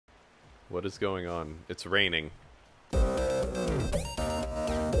What is going on? It's raining.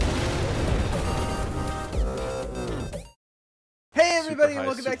 Hey everybody, and Super high,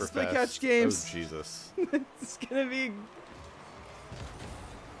 welcome back to super Split fast. Couch Games. Oh Jesus! It's gonna be.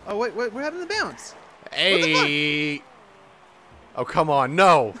 Oh wait, what happened to the bounce? Hey! Oh come on,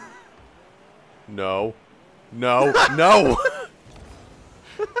 no! No, no, no!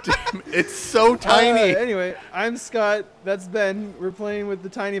 Damn, it's so tiny. Anyway, I'm Scott. That's Ben. We're playing with the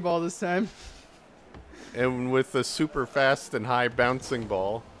tiny ball this time. And with the super fast and high bouncing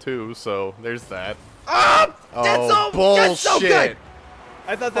ball too. So there's that. Oh, Oh, that's so good. bullshit!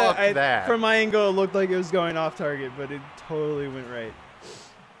 I thought Fuck that from my angle it looked like it was going off target, but it totally went right.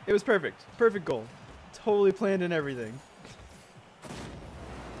 It was perfect. Perfect goal. Totally planned and everything.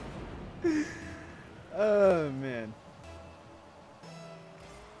 Oh man.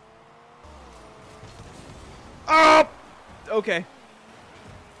 Oh! Okay.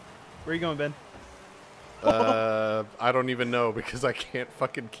 Where are you going, Ben? I don't even know because I can't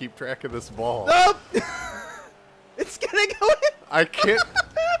fucking keep track of this ball. Nope! It's gonna go in! I can't.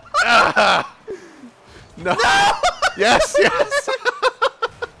 Ah! No! Yes, yes!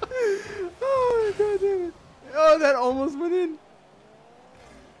 Oh, God damn it. Oh, that almost went in.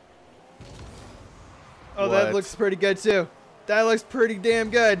 Oh, that What? looks pretty good, too. That looks pretty damn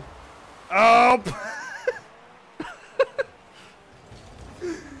good. Oh!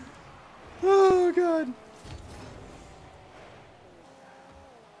 Oh, God.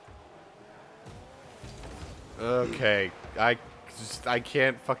 Okay, I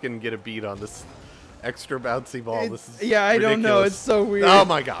can't fucking get a beat on this extra bouncy ball. This is yeah, I ridiculous. don't know. It's so weird. Oh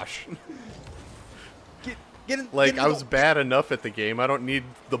my gosh! Get in, Like get in I the was goal. bad enough at the game. I don't need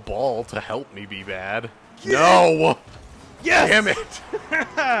the ball to help me be bad. No! Yes! Damn it!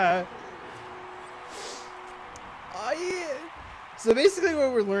 Oh, yeah. So basically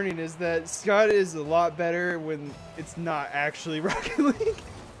what we're learning is that Scott is a lot better when it's not actually Rocket League.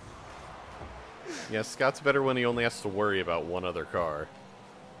 Yeah, Scott's better when he only has to worry about one other car.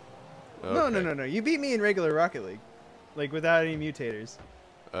 Okay. No. You beat me in regular Rocket League. Like without any mutators.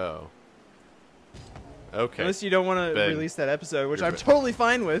 Oh. Okay. Unless you don't want to Ben, release that episode, which you're I'm totally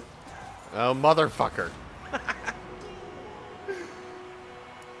fine with. Oh, motherfucker.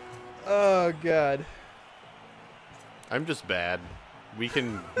 Oh, God. I'm just bad. We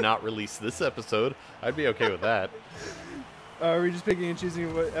can not release this episode. I'd be okay with that. Are we just picking and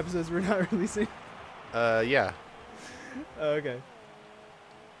choosing what episodes we're not releasing? Yeah. Oh, okay.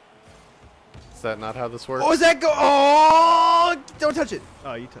 Is that not how this works? Oh, is that go? Oh, don't touch it.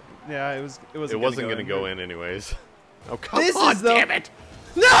 Oh, you touched it. Yeah, it wasn't. It wasn't going to go in anyways. Oh, come on, damn it!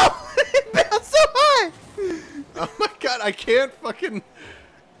 No! It bounced so high! Oh my god, I can't fucking...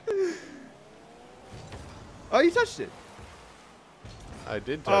 Oh, you touched it. I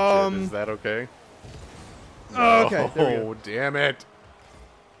did touch it. Is that okay? Oh, okay. There we go. Oh, damn it.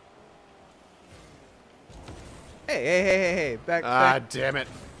 Hey. Back. Ah, back. damn it.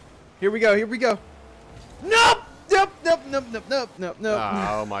 Here we go. Nope! Nope.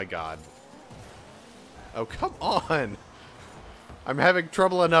 Oh my god. Oh, come on. I'm having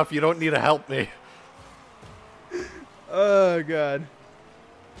trouble enough. You don't need to help me. Oh, God.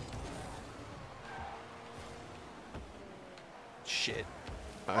 Shit.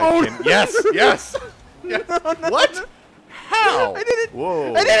 Yes. Yes. No. What? How? I did it.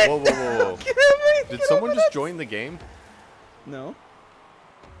 Whoa. I did it. Whoa. Get away. Did someone just join the game? No.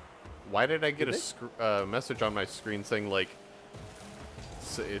 Why did I get Did a message on my screen saying, like,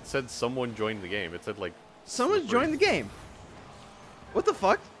 it said someone joined the game. It said, like... Someone joined the game. What the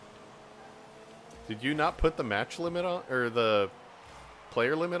fuck? Did you not put the match limit on, or the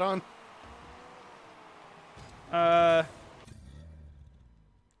player limit on? Damn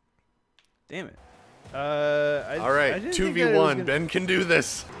it. All right, I didn't think that it was 2v1. gonna- Ben can do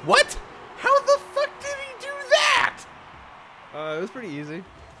this. What? How the fuck did he do that? It was pretty easy.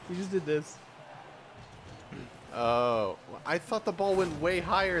 We just did this. Oh, I thought the ball went way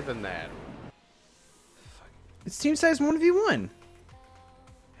higher than that. It's team size 1v1.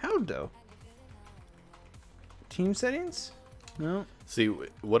 How though? Team settings? No. See,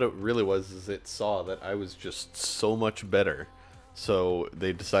 what it really was is it saw that I was just so much better, so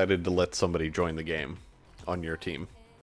they decided to let somebody join the game on your team.